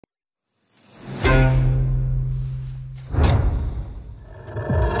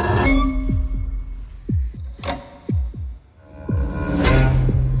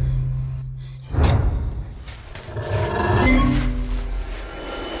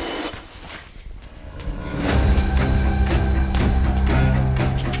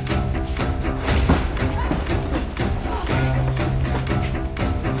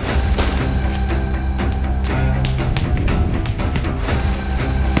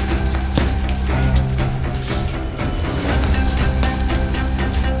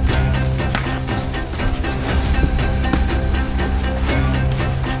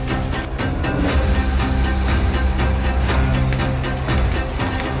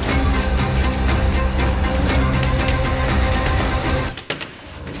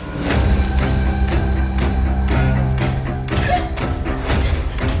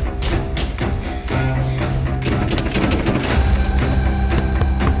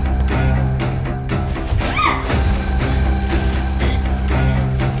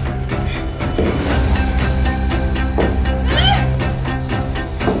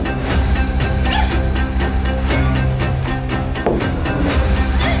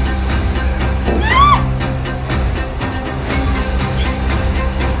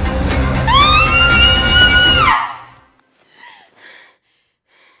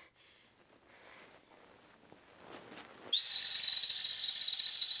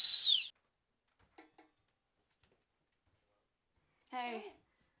Hey,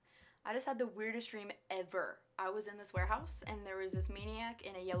 I just had the weirdest dream ever. I was in this warehouse and there was this maniac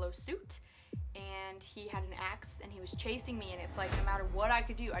in a yellow suit and he had an axe and he was chasing me, and it's like no matter what I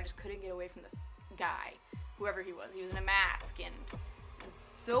could do, I just couldn't get away from this guy, whoever he was. He was in a mask and it was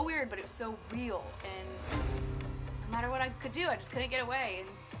so weird, but it was so real, and no matter what I could do, I just couldn't get away. And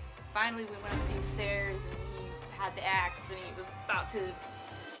finally we went up these stairs and he had the axe and he was about to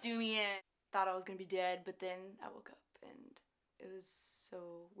do me in. Thought I was gonna be dead, but then I woke up and it was so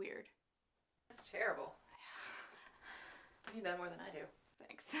weird. That's terrible. You need that more than I do.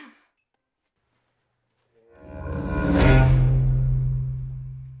 Thanks.